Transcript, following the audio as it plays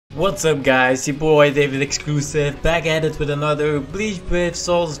What's up guys, your boy David Exclusive back at it with another Bleach with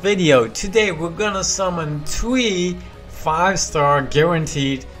Souls video. Today we're gonna summon 3 5-star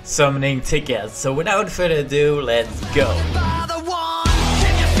guaranteed summoning tickets. So without further ado, let's go.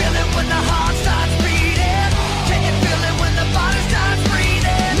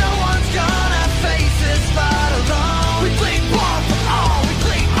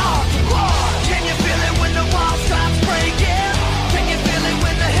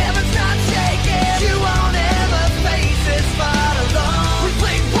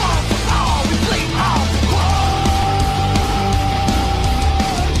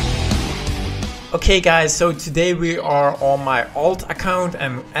 Okay guys, so today we are on my alt account,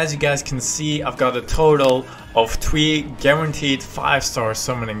 and as you guys can see, I've got a total of 3 guaranteed 5-star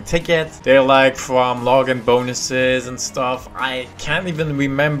summoning tickets. They're like from login bonuses and stuff. I can't even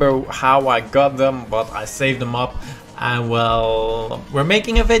remember how I got them, but I saved them up, and well, we're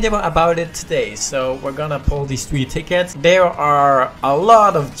making a video about it today. So we're gonna pull these 3 tickets. There are a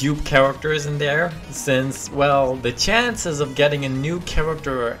lot of dupe characters in there, since, well, the chances of getting a new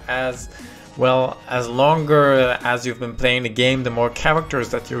character as longer as you've been playing the game, the more characters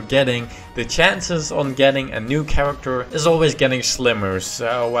that you're getting, the chances on getting a new character is always getting slimmer.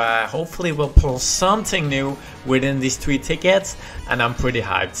 So hopefully we'll pull something new within these 3 tickets, and I'm pretty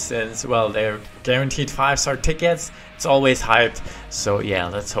hyped since, well, they're guaranteed 5-star tickets. It's always hyped. So yeah,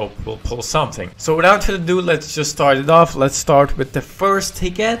 let's hope we'll pull something. So without further ado, let's just start it off. Let's start with the first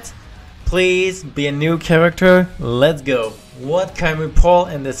ticket. Please be a new character. Let's go. What can we pull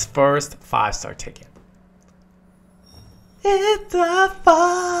in this first 5-star ticket? It's a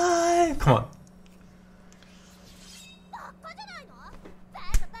 5. Come on.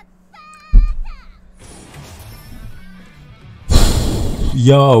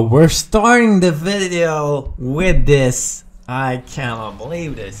 Yo, we're starting the video with this. I cannot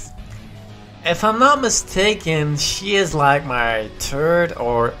believe this. If I'm not mistaken, she is like my 3rd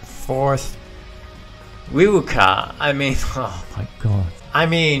or 4th Ryuka. I mean, oh my god. I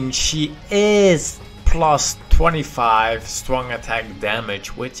mean, she is plus 25 strong attack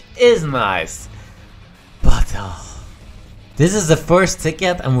damage, which is nice. But this is the first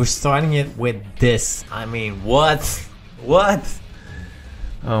ticket and we're starting it with this. I mean, what? What?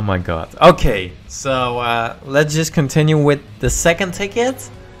 Oh my god. Okay, so let's just continue with the second ticket.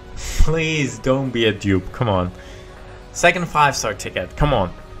 Please don't be a dupe. Come on. Second 5-star ticket. Come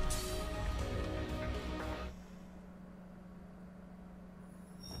on.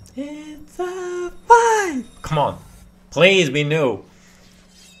 It's a 5. Come on. Please be new.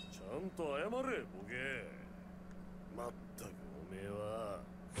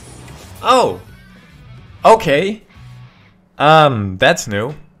 Oh. Okay. That's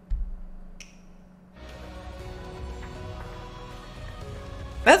new.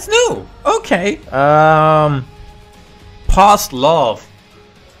 That's new. Okay. Past love.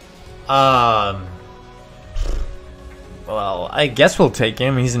 Well, I guess we'll take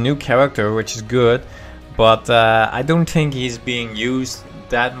him. He's a new character, which is good, but I don't think he's being used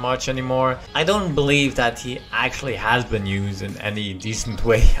that much anymore. I don't believe that he actually has been used in any decent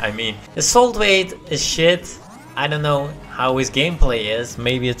way. I mean, his soul rate is shit. I don't know how his gameplay is.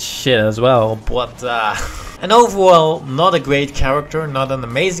 Maybe it's shit as well, but and overall, not a great character, not an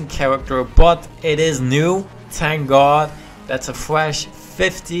amazing character, but it is new. Thank God. That's a fresh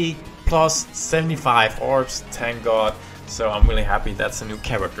 50 plus 75 orbs. Thank God. So I'm really happy that's a new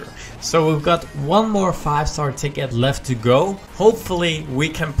character. So we've got one more 5-star ticket left to go. Hopefully we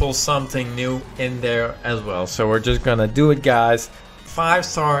can pull something new in there as well. So we're just gonna do it, guys.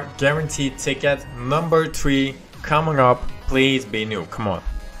 5-star guaranteed ticket number 3 coming up. Please be new. Come on.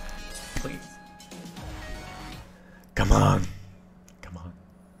 Please. Come on. Come on.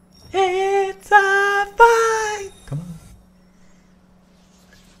 It's a 5. Come on.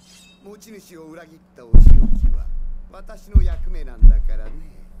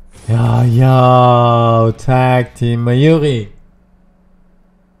 Yo, tag team Mayuri.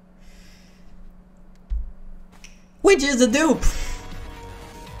 Which is a dupe.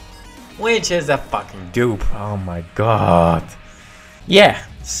 Which is a fucking dupe. Oh my god. Yeah,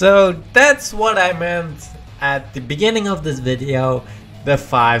 so that's what I meant at the beginning of this video. The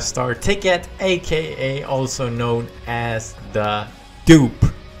 5-star ticket, aka also known as the dupe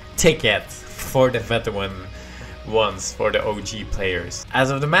ticket for the veteran ones, for the OG players. As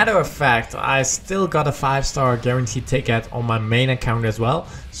of the matter of fact, I still got a 5-star guaranteed ticket on my main account as well.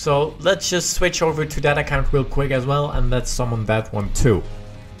 So let's just switch over to that account real quick as well, and let's summon that one too.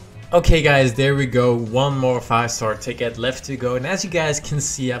 Okay guys, there we go, one more 5-star ticket left to go, and as you guys can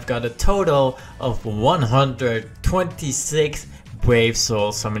see, I've got a total of 126 Brave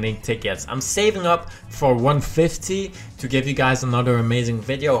Soul summoning tickets. I'm saving up for 150 to give you guys another amazing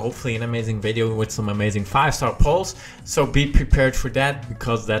video, hopefully an amazing video with some amazing 5-star pulls. So be prepared for that,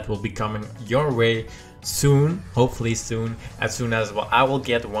 because that will be coming your way soon, hopefully soon, as soon as I will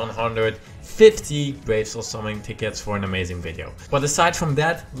get 150 Brave Soul summoning tickets for an amazing video. But aside from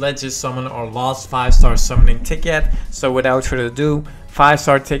that, let's just summon our last 5-star summoning ticket. So without further ado,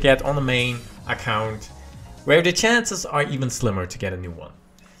 5-star ticket on the main account, where the chances are even slimmer to get a new one.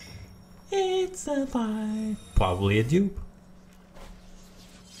 It's a vibe. Probably a dupe.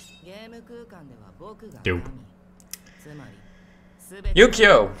 Dupe.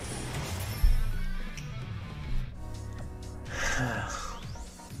 Yukio!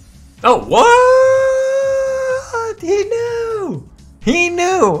 Oh, what? He knew! He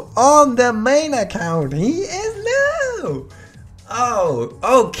knew! On the main account, he is new! Oh,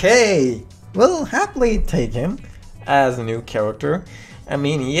 okay. We'll happily take him as a new character. I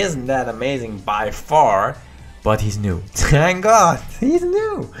mean, he isn't that amazing by far, but he's new. Thank God, he's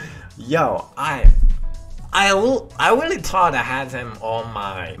new. Yo, I really thought I had him on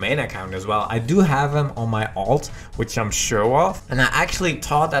my main account as well. I do have him on my alt, which I'm sure of, and I actually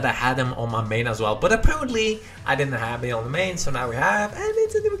thought that I had him on my main as well, but apparently I didn't have it on the main, so now we have, and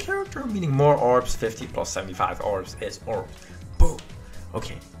it's a new character, meaning more orbs. 50 plus 75 orbs is orbs. Boom.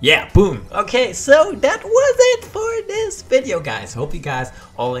 Okay, yeah, boom. Okay, so that was it for this video, guys. Hope you guys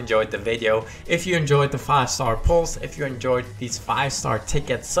all enjoyed the video. If you enjoyed the 5-star pulls, if you enjoyed these 5-star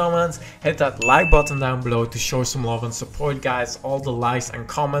ticket summons, hit that like button down below to show some love and support, guys. All the likes and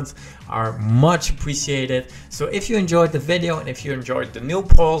comments are much appreciated. So if you enjoyed the video and if you enjoyed the new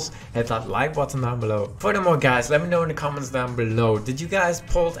pulls, hit that like button down below. Furthermore, guys, let me know in the comments down below, did you guys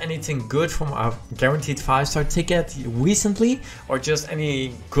pull anything good from a guaranteed 5-star ticket recently, or just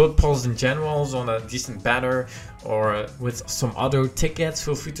any good pulls in general on a decent banner or with some other tickets?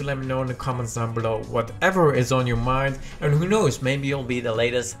 Feel free to let me know in the comments down below, whatever is on your mind, and who knows, maybe you'll be the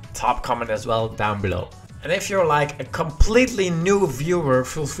latest top comment as well down below. And if you're like a completely new viewer,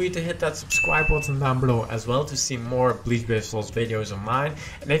 feel free to hit that subscribe button down below as well to see more Bleach Brave Souls videos of mine.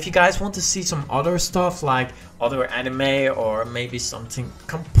 And if you guys want to see some other stuff like other anime or maybe something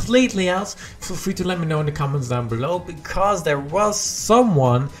completely else, feel free to let me know in the comments down below, because there was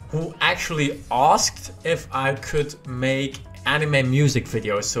someone who actually asked if I could make anime music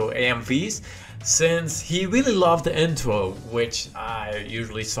videos, so AMVs, since he really loved the intro, which I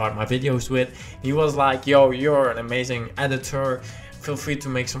usually start my videos with. He was like, yo, you're an amazing editor, feel free to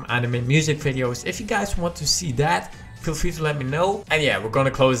make some anime music videos. If you guys want to see that, feel free to let me know. And yeah, we're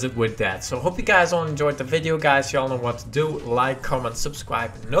gonna close it with that. So hope you guys all enjoyed the video, guys. Y'all know what to do. Like, comment,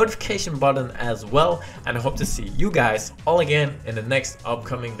 subscribe, notification button as well. And I hope to see you guys all again in the next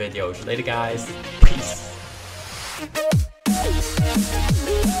upcoming videos. Later, guys. Peace.